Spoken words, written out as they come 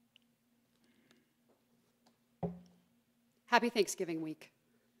Happy Thanksgiving week.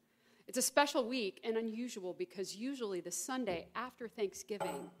 It's a special week and unusual because usually the Sunday after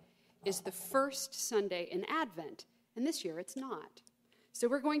Thanksgiving is the first Sunday in Advent, and this year it's not. So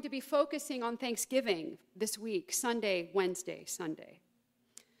we're going to be focusing on Thanksgiving this week, Sunday, Wednesday, Sunday.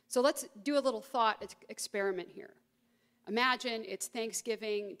 So let's do a little thought experiment here. Imagine it's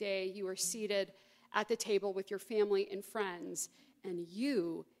Thanksgiving Day, you are seated at the table with your family and friends, and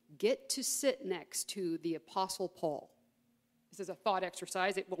you get to sit next to the Apostle Paul. This is a thought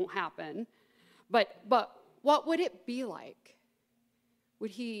exercise. It won't happen. But what would it be like?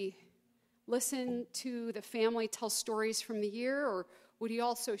 Would he listen to the family tell stories from the year, or would he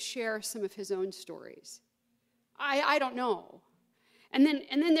also share some of his own stories? I don't know. And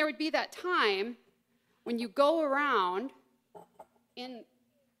then there would be that time when you go around and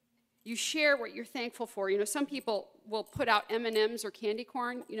you share what you're thankful for. You know, some people will put out M&Ms or candy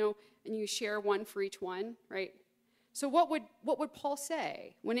corn, and you share one for each one, right? So what would Paul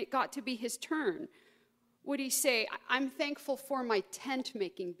say when it got to be his turn? Would he say, I'm thankful for my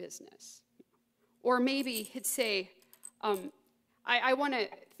tent-making business? Or maybe he'd say, I want to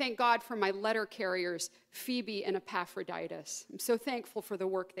thank God for my letter carriers, Phoebe and Epaphroditus. I'm so thankful for the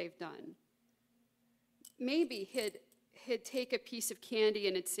work they've done. Maybe he'd take a piece of candy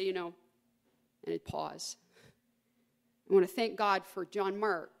and he'd say, and he'd pause. I want to thank God for John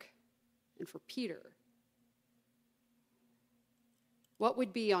Mark and for Peter. What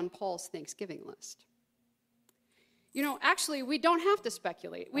would be on Paul's Thanksgiving list? Actually, we don't have to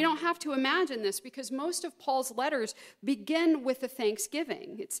speculate. We don't have to imagine this because most of Paul's letters begin with a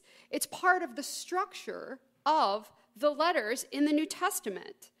thanksgiving. It's part of the structure of the letters in the New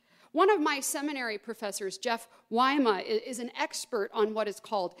Testament. One of my seminary professors, Jeff Wyma, is an expert on what is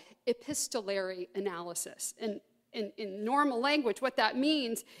called epistolary analysis. And in normal language, what that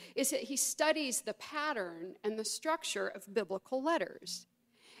means is that he studies the pattern and the structure of biblical letters.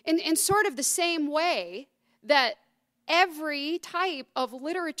 In sort of the same way that every type of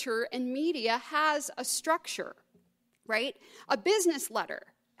literature and media has a structure, right? A business letter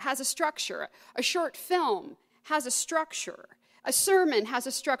has a structure. A short film has a structure. A sermon has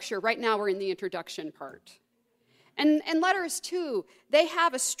a structure. Right now we're in the introduction part. And letters, too, they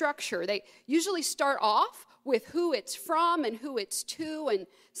have a structure. They usually start off with who it's from and who it's to and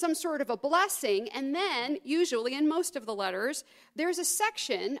some sort of a blessing. And then, usually in most of the letters, there's a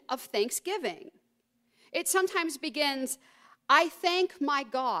section of thanksgiving. It sometimes begins, I thank my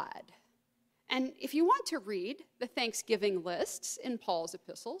God. And if you want to read the Thanksgiving lists in Paul's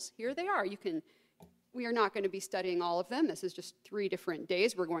epistles, here they are. We are not going to be studying all of them. This is just 3 different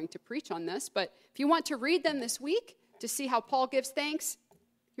days we're going to preach on this. But if you want to read them this week to see how Paul gives thanks,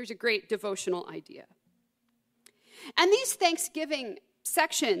 here's a great devotional idea. And these Thanksgiving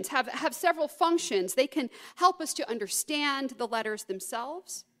sections have several functions. They can help us to understand the letters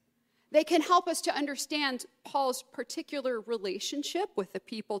themselves. They can help us to understand Paul's particular relationship with the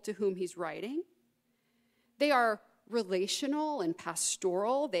people to whom he's writing. They are relational and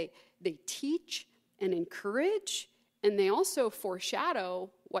pastoral. They teach and encourage, and they also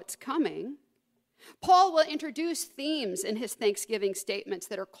foreshadow what's coming. Paul will introduce themes in his Thanksgiving statements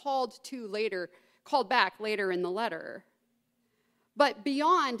that are called back later in the letter. But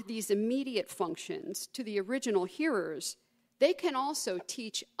beyond these immediate functions to the original hearers, they can also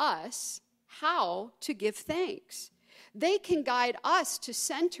teach us how to give thanks. They can guide us to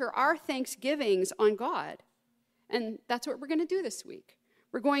center our thanksgivings on God. And that's what we're going to do this week.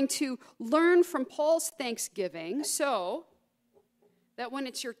 We're going to learn from Paul's thanksgiving so that when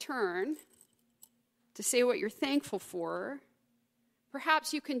it's your turn to say what you're thankful for,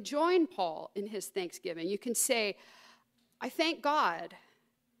 perhaps you can join Paul in his thanksgiving. You can say, I thank God.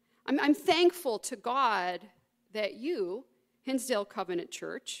 I'm thankful to God that you, Hinsdale Covenant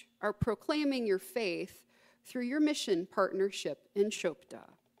Church, are proclaiming your faith through your mission partnership in Shopta.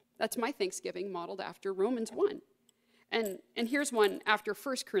 That's my thanksgiving modeled after Romans 1. And here's one after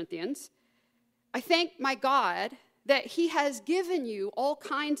 1 Corinthians. I thank my God that he has given you all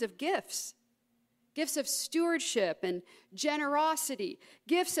kinds of gifts. Gifts of stewardship and generosity.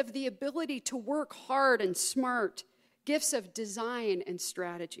 Gifts of the ability to work hard and smart. Gifts of design and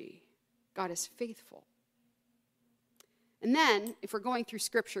strategy. God is faithful. And then, if we're going through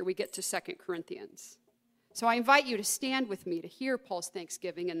Scripture, we get to 2 Corinthians. So I invite you to stand with me to hear Paul's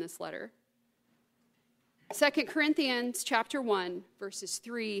thanksgiving in this letter. 2 Corinthians chapter 1, verses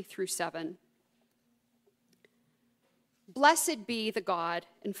 3 through 7. Blessed be the God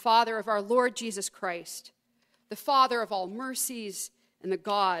and Father of our Lord Jesus Christ, the Father of all mercies and the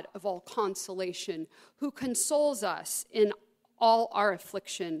God of all consolation, who consoles us in all our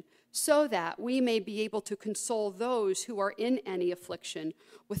affliction, so that we may be able to console those who are in any affliction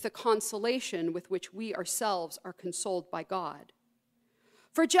with the consolation with which we ourselves are consoled by God.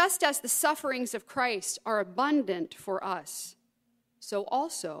 For just as the sufferings of Christ are abundant for us, so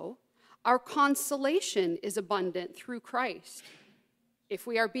also our consolation is abundant through Christ. If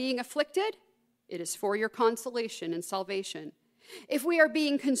we are being afflicted, it is for your consolation and salvation. If we are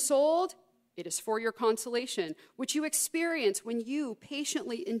being consoled, it is for your consolation, which you experience when you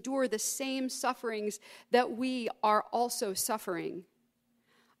patiently endure the same sufferings that we are also suffering.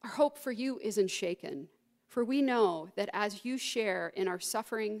 Our hope for you isn't shaken, for we know that as you share in our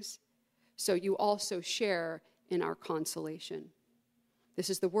sufferings, so you also share in our consolation. This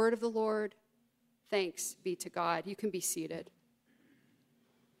is the word of the Lord. Thanks be to God. You can be seated.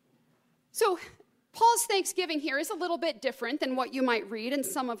 So, Paul's thanksgiving here is a little bit different than what you might read in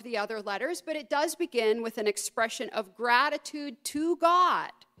some of the other letters, but it does begin with an expression of gratitude to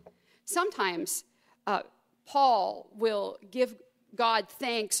God. Sometimes Paul will give God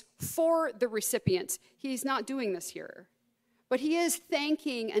thanks for the recipients. He's not doing this here. But he is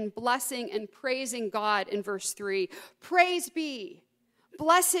thanking and blessing and praising God in verse 3. Praise be,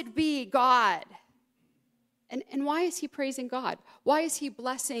 blessed be God. And why is he praising God? Why is he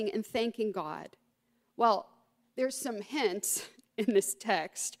blessing and thanking God? Well, there's some hints in this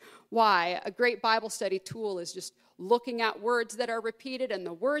text why a great Bible study tool is just looking at words that are repeated, and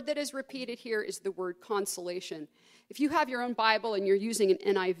the word that is repeated here is the word consolation. If you have your own Bible and you're using an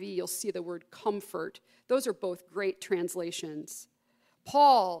NIV, you'll see the word comfort. Those are both great translations.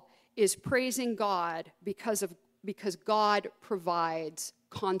 Paul is praising God because God provides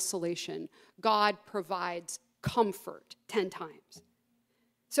consolation. God provides comfort 10 times.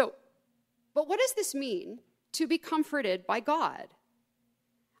 But what does this mean to be comforted by God?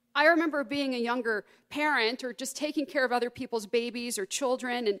 I remember being a younger parent or just taking care of other people's babies or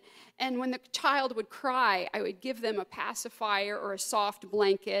children, and when the child would cry, I would give them a pacifier or a soft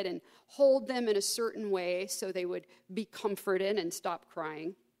blanket and hold them in a certain way so they would be comforted and stop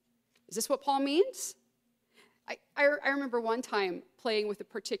crying. Is this what Paul means? I remember one time playing with a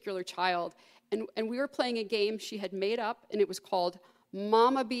particular child, and we were playing a game she had made up, and it was called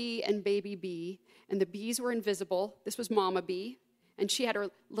Mama Bee and Baby Bee, and the bees were invisible. This was Mama Bee, and she had her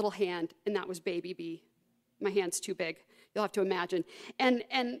little hand, and that was Baby Bee. My hand's too big. You'll have to imagine. And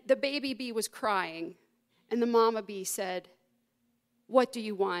the baby bee was crying, and the Mama Bee said, "What do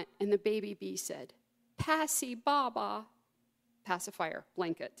you want?" And the baby bee said, "Passy Baba," pacifier,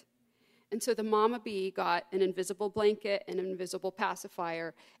 blanket. And so the Mama Bee got an invisible blanket and an invisible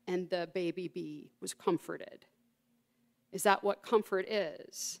pacifier, and the baby bee was comforted. Is that what comfort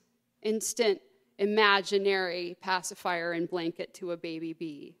is? Instant, imaginary pacifier and blanket to a baby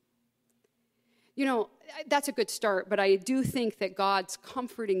bee. You know, that's a good start, but I do think that God's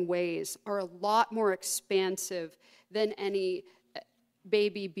comforting ways are a lot more expansive than any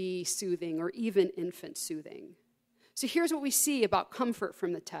baby bee soothing or even infant soothing. So here's what we see about comfort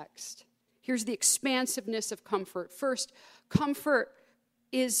from the text. Here's the expansiveness of comfort. First, comfort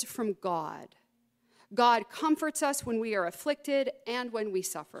is from God. God comforts us when we are afflicted and when we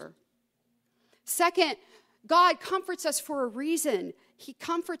suffer. Second, God comforts us for a reason. He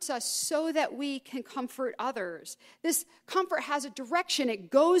comforts us so that we can comfort others. This comfort has a direction. It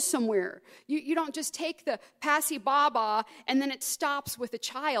goes somewhere. You don't just take the passy baba and then it stops with a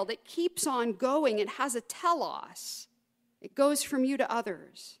child. It keeps on going. It has a telos. It goes from you to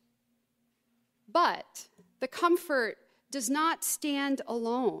others. But the comfort does not stand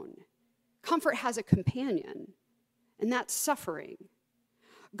alone. Comfort has a companion, and that's suffering.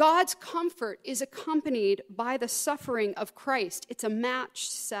 God's comfort is accompanied by the suffering of Christ. It's a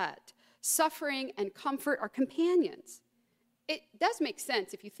matched set. Suffering and comfort are companions. It does make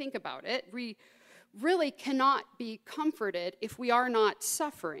sense if you think about it. We really cannot be comforted if we are not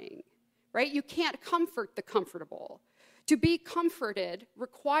suffering, right? You can't comfort the comfortable. To be comforted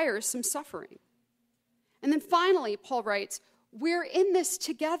requires some suffering. And then finally, Paul writes, we're in this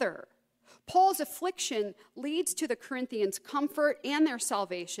together. Paul's affliction leads to the Corinthians' comfort and their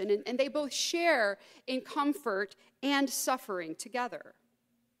salvation, and they both share in comfort and suffering together.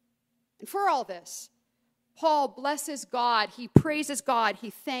 And for all this, Paul blesses God, he praises God, he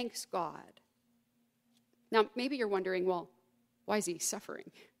thanks God. Now, maybe you're wondering, well, why is he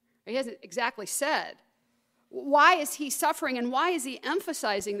suffering? He hasn't exactly said. Why is he suffering, and why is he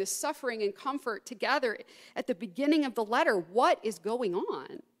emphasizing this suffering and comfort together at the beginning of the letter? What is going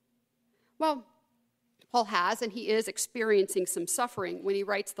on? Well, Paul has, and he is experiencing some suffering when he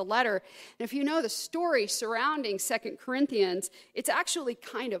writes the letter. And if you know the story surrounding 2 Corinthians, it's actually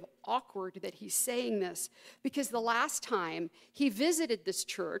kind of awkward that he's saying this, because the last time he visited this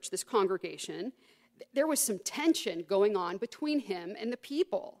church, this congregation, there was some tension going on between him and the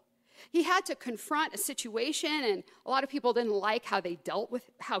people. He had to confront a situation, and a lot of people didn't like how he dealt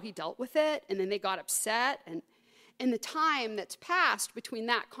with it, and then they got upset. And in the time that's passed between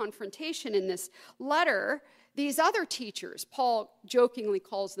that confrontation and this letter, these other teachers, Paul jokingly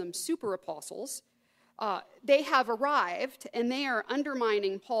calls them super apostles, they have arrived, and they are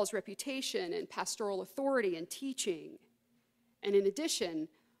undermining Paul's reputation and pastoral authority and teaching. And in addition,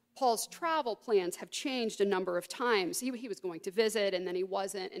 Paul's travel plans have changed a number of times. He was going to visit, and then he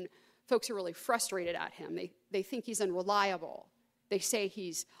wasn't, and folks are really frustrated at him. They think he's unreliable. They say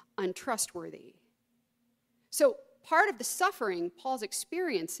he's untrustworthy. So part of the suffering Paul's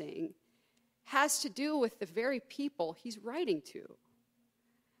experiencing has to do with the very people he's writing to.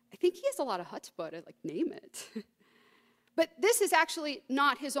 I think he has a lot of chutzpah to name it. But this is actually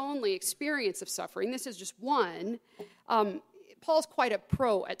not his only experience of suffering. This is just one. Paul's quite a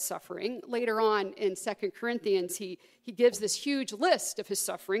pro at suffering. Later on in 2 Corinthians, he gives this huge list of his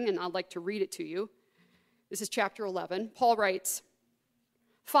suffering, and I'd like to read it to you. This is chapter 11. Paul writes,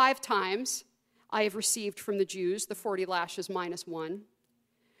 5 times I have received from the Jews the 40 lashes minus 1.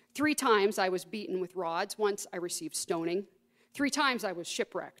 3 times I was beaten with rods. Once I received stoning. 3 times I was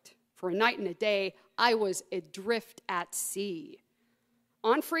shipwrecked. For a night and a day I was adrift at sea.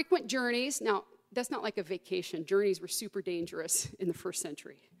 On frequent journeys, now that's not like a vacation. Journeys were super dangerous in the first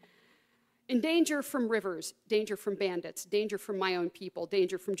century. In danger from rivers, danger from bandits, danger from my own people,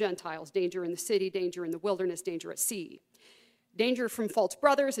 danger from Gentiles, danger in the city, danger in the wilderness, danger at sea. Danger from false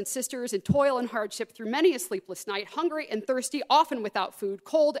brothers and sisters, in toil and hardship through many a sleepless night, hungry and thirsty, often without food,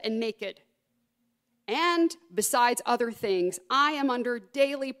 cold and naked. And besides other things, I am under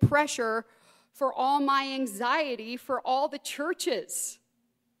daily pressure for all my anxiety for all the churches.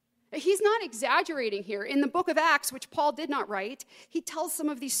 He's not exaggerating here. In the book of Acts, which Paul did not write, he tells some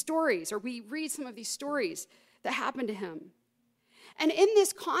of these stories, or we read some of these stories that happened to him. And in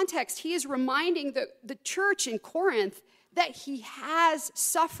this context, he is reminding the church in Corinth that he has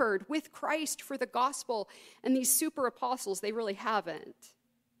suffered with Christ for the gospel, and these super apostles, they really haven't.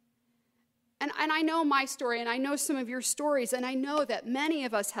 And I know my story, and I know some of your stories, and I know that many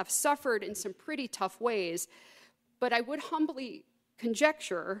of us have suffered in some pretty tough ways, but I would humbly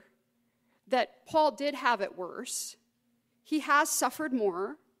conjecture that Paul did have it worse. He has suffered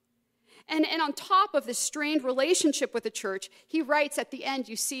more. And on top of this strained relationship with the church, he writes at the end,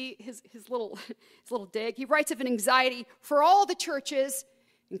 you see his little dig, he writes of an anxiety for all the churches,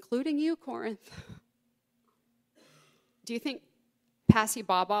 including you, Corinth. Do you think Passy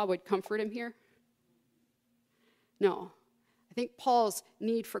Baba would comfort him here? No. I think Paul's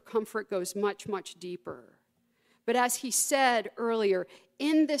need for comfort goes much, much deeper. But as he said earlier,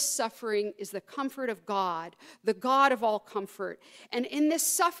 in this suffering is the comfort of God, the God of all comfort. And in this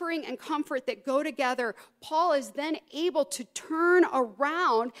suffering and comfort that go together, Paul is then able to turn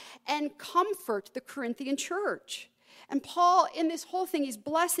around and comfort the Corinthian church. And Paul, in this whole thing, he's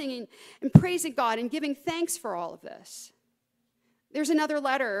blessing and praising God and giving thanks for all of this. There's another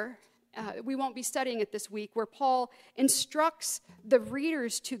letter, we won't be studying it this week, where Paul instructs the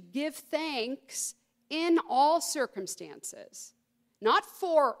readers to give thanks in all circumstances. Not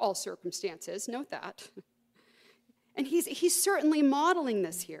for all circumstances, note that. And he's certainly modeling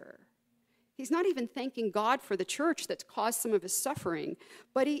this here. He's not even thanking God for the church that's caused some of his suffering,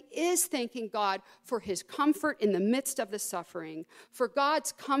 but he is thanking God for his comfort in the midst of the suffering, for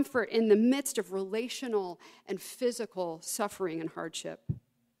God's comfort in the midst of relational and physical suffering and hardship.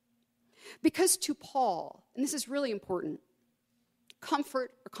 Because to Paul, and this is really important,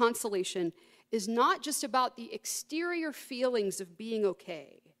 comfort or consolation is not just about the exterior feelings of being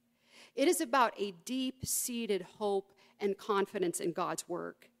okay. It is about a deep-seated hope and confidence in God's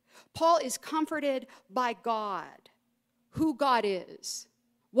work. Paul is comforted by God, who God is,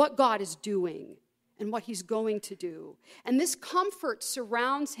 what God is doing, and what he's going to do. And this comfort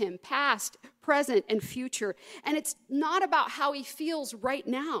surrounds him, past, present, and future. And it's not about how he feels right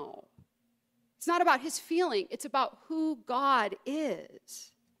now. It's not about his feeling. It's about who God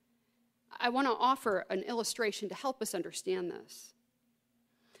is. I want to offer an illustration to help us understand this.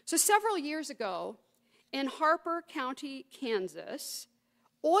 So several years ago, in Harper County, Kansas,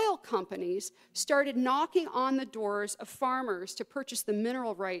 oil companies started knocking on the doors of farmers to purchase the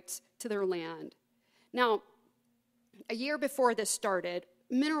mineral rights to their land. Now, a year before this started,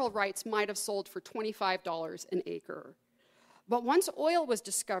 mineral rights might have sold for $25 an acre. But once oil was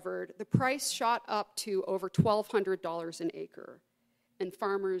discovered, the price shot up to over $1,200 an acre, and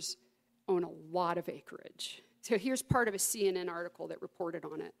farmers own a lot of acreage. So here's part of a CNN article that reported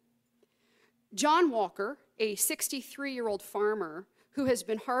on it. John Walker, a 63-year-old farmer who has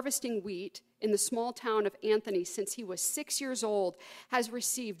been harvesting wheat in the small town of Anthony since he was 6 years old, has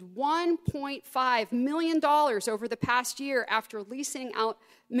received $1.5 million over the past year after leasing out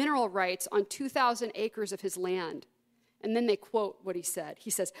mineral rights on 2,000 acres of his land. And then they quote what he said.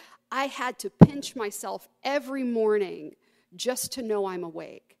 He says, "I had to pinch myself every morning just to know I'm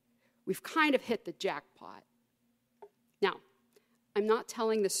awake. We've kind of hit the jackpot." Now, I'm not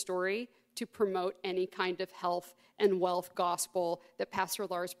telling this story to promote any kind of health and wealth gospel that Pastor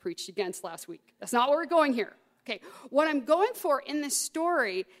Lars preached against last week. That's not where we're going here. Okay, what I'm going for in this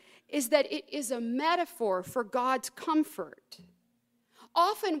story is that it is a metaphor for God's comfort.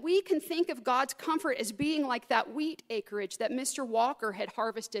 Often we can think of God's comfort as being like that wheat acreage that Mr. Walker had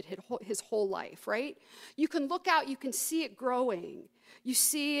harvested his whole life, right? You can look out, you can see it growing. You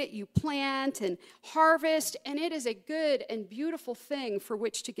see it, you plant and harvest, and it is a good and beautiful thing for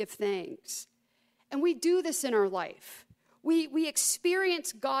which to give thanks. And we do this in our life. We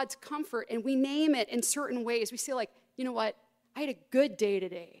experience God's comfort, and we name it in certain ways. We say, like, you know what? I had a good day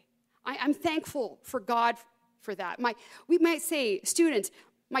today. I'm thankful for God for that. We might say, students,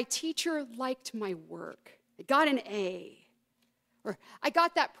 my teacher liked my work. I got an A. Or I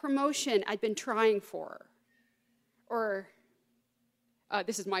got that promotion I'd been trying for. Or,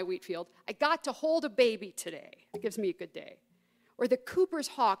 this is my wheat field, I got to hold a baby today. It gives me a good day. Or the Cooper's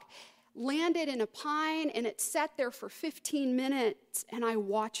hawk landed in a pine and it sat there for 15 minutes and I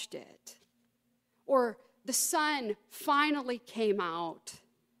watched it. Or the sun finally came out.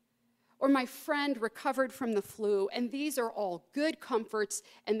 Or my friend recovered from the flu. And these are all good comforts,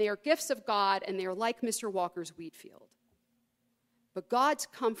 and they are gifts of God, and they are like Mr. Walker's wheat field. But God's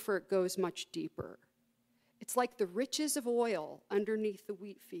comfort goes much deeper. It's like the riches of oil underneath the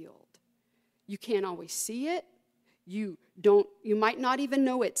wheat field. You can't always see it. You might not even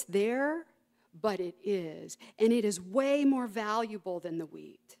know it's there, but it is. And it is way more valuable than the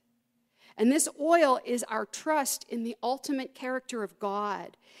wheat. And this oil is our trust in the ultimate character of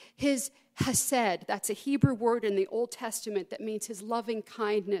God. His hesed, that's a Hebrew word in the Old Testament that means his loving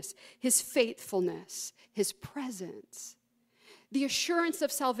kindness, his faithfulness, his presence. The assurance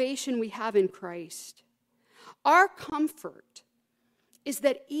of salvation we have in Christ. Our comfort is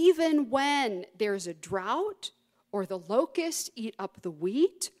that even when there's a drought, or the locusts eat up the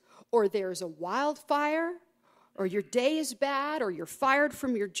wheat, or there's a wildfire, or your day is bad, or you're fired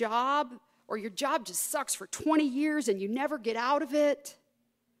from your job, or your job just sucks for 20 years and you never get out of it,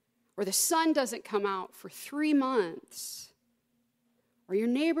 or the sun doesn't come out for 3 months, or your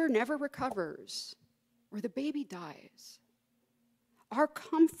neighbor never recovers, or the baby dies. Our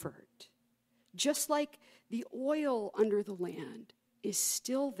comfort, just like the oil under the land, is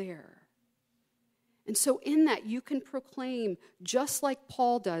still there. And so in that you can proclaim, just like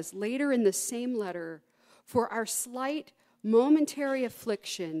Paul does later in the same letter, for our slight momentary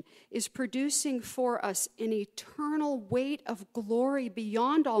affliction is producing for us an eternal weight of glory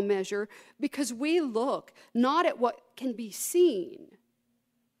beyond all measure, because we look not at what can be seen,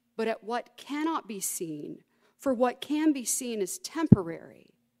 but at what cannot be seen. For what can be seen is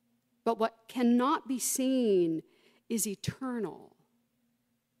temporary, but what cannot be seen is eternal.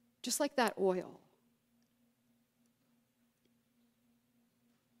 Just like that oil.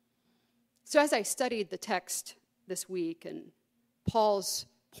 So as I studied the text this week and Paul's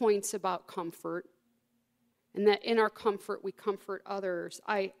points about comfort, and that in our comfort we comfort others,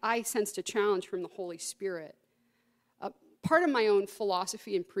 I sensed a challenge from the Holy Spirit. Part of my own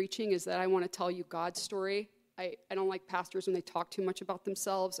philosophy in preaching is that I want to tell you God's story. I don't like pastors when they talk too much about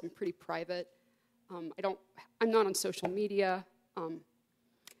themselves. I'm pretty private. I'm not on social media.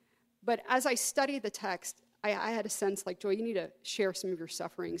 But as I studied the text, I had a sense like, Joy, you need to share some of your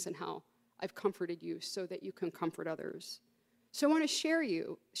sufferings and how I've comforted you so that you can comfort others. So I want to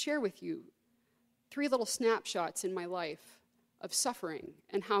share with you 3 little snapshots in my life of suffering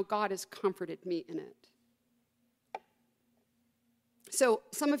and how God has comforted me in it. So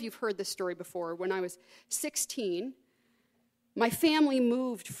some of you have heard this story before. When I was 16, my family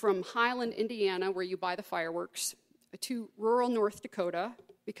moved from Highland, Indiana, where you buy the fireworks, to rural North Dakota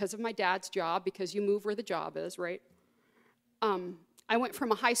because of my dad's job, because you move where the job is, right? I went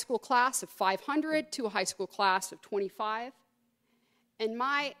from a high school class of 500 to a high school class of 25. And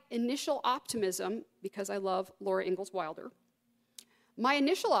my initial optimism, because I love Laura Ingalls Wilder, my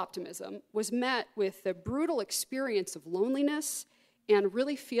initial optimism was met with the brutal experience of loneliness and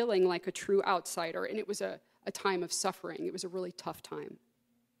really feeling like a true outsider. And it was a a time of suffering. It was a really tough time.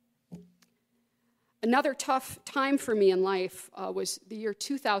 Another tough time for me in life was the year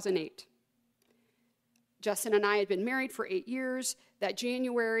 2008. Justin and I had been married for 8 years. That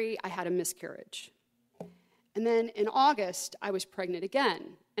January, I had a miscarriage. And then in August, I was pregnant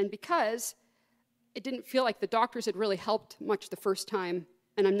again. And because it didn't feel like the doctors had really helped much the first time,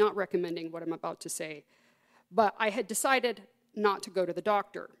 and I'm not recommending what I'm about to say, but I had decided not to go to the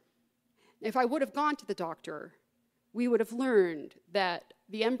doctor. If I would have gone to the doctor, we would have learned that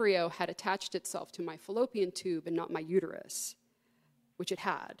the embryo had attached itself to my fallopian tube and not my uterus, which it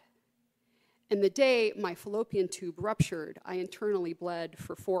had. And the day my fallopian tube ruptured, I internally bled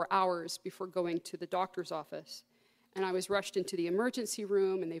for 4 hours before going to the doctor's office. And I was rushed into the emergency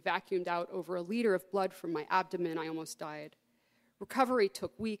room, and they vacuumed out over 1 liter of blood from my abdomen. I almost died. Recovery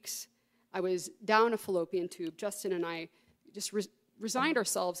took weeks. I was down a fallopian tube. Justin and I just resigned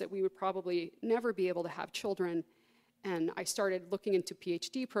ourselves that we would probably never be able to have children. And I started looking into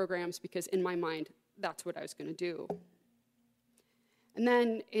PhD programs because in my mind, that's what I was going to do. And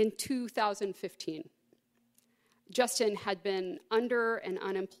then in 2015, Justin had been under and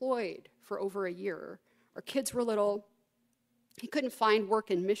unemployed for over a year. Our kids were little. He couldn't find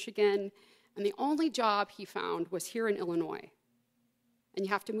work in Michigan, and the only job he found was here in Illinois. And you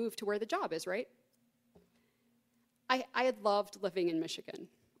have to move to where the job is, right? I had loved living in Michigan.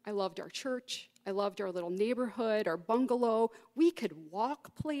 I loved our church. I loved our little neighborhood, our bungalow. We could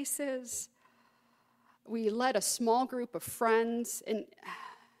walk places. We led a small group of friends, and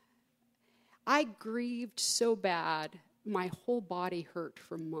I grieved so bad, my whole body hurt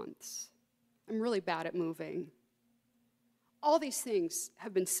for months. I'm really bad at moving. All these things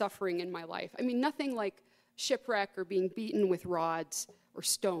have been suffering in my life. I mean, nothing like shipwreck or being beaten with rods or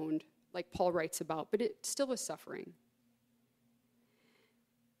stoned, like Paul writes about, but it still was suffering.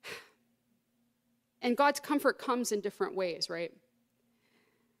 And God's comfort comes in different ways, right?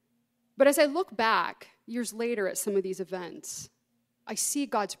 But as I look back years later at some of these events, I see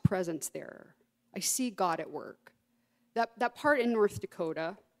God's presence there. I see God at work. That part in North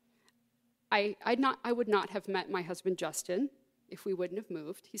Dakota, I would not have met my husband Justin if we wouldn't have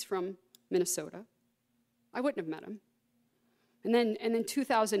moved. He's from Minnesota. I wouldn't have met him. And then in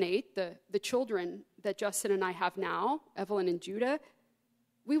 2008, the children that Justin and I have now, Evelyn and Judah,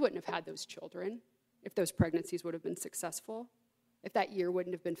 we wouldn't have had those children if those pregnancies would have been successful, if that year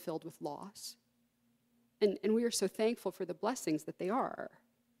wouldn't have been filled with loss. And we are so thankful for the blessings that they are.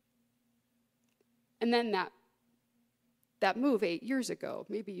 And then that move 8 years ago,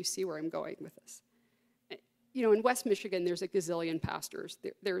 maybe you see where I'm going with this. You know, in West Michigan, there's a gazillion pastors.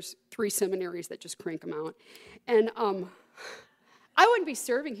 There's 3 seminaries that just crank them out. And I wouldn't be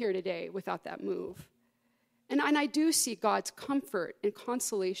serving here today without that move. And I do see God's comfort and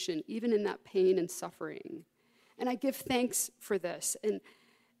consolation even in that pain and suffering. And I give thanks for this. And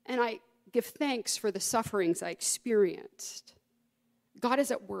I give thanks for the sufferings I experienced. God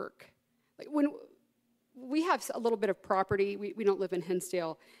is at work. Like when we have a little bit of property, we don't live in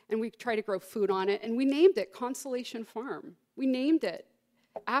Hinsdale, and we try to grow food on it, and we named it Consolation Farm. We named it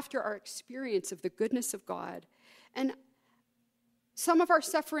after our experience of the goodness of God. And some of our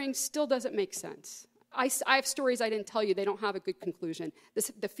suffering still doesn't make sense. I have stories I didn't tell you. They don't have a good conclusion.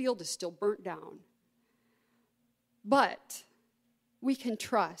 The field is still burnt down. But we can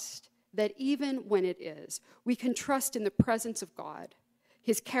trust that even when it is, we can trust in the presence of God,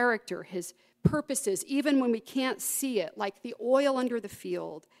 his character, his purposes, even when we can't see it, like the oil under the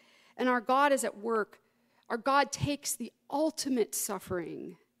field. And our God is at work. Our God takes the ultimate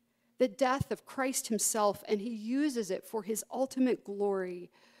suffering, the death of Christ himself, and he uses it for his ultimate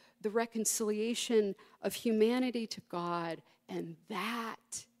glory, the reconciliation of humanity to God, and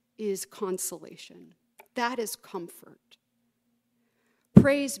that is consolation. That is comfort.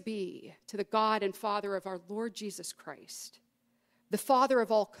 Praise be to the God and Father of our Lord Jesus Christ, the Father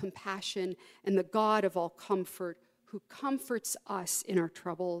of all compassion and the God of all comfort, who comforts us in our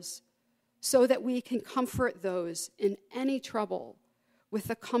troubles, so that we can comfort those in any trouble with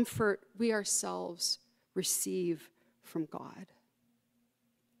the comfort we ourselves receive from God.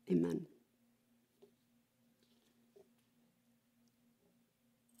 Amen.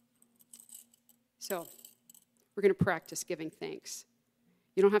 So, we're going to practice giving thanks.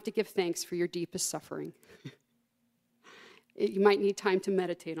 You don't have to give thanks for your deepest suffering. You might need time to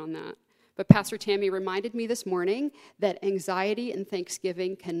meditate on that. But Pastor Tammy reminded me this morning that anxiety and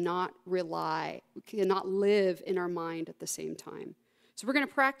thanksgiving cannot live in our mind at the same time. So we're going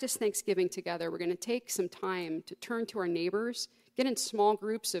to practice Thanksgiving together. We're going to take some time to turn to our neighbors, get in small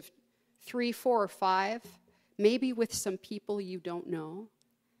groups of 3, 4, or 5, maybe with some people you don't know,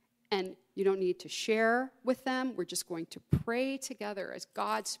 and You don't need to share with them. We're just going to pray together as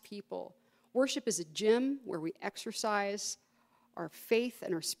God's people. Worship is a gym where we exercise our faith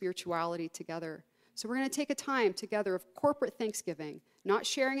and our spirituality together. So we're going to take a time together of corporate thanksgiving, not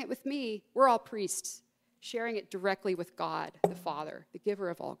sharing it with me. We're all priests. Sharing it directly with God, the Father, the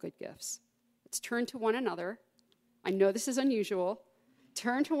giver of all good gifts. Let's turn to one another. I know this is unusual.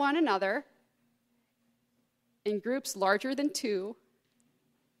 Turn to one another in groups larger than 2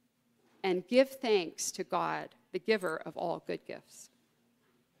 and give thanks to God, the giver of all good gifts.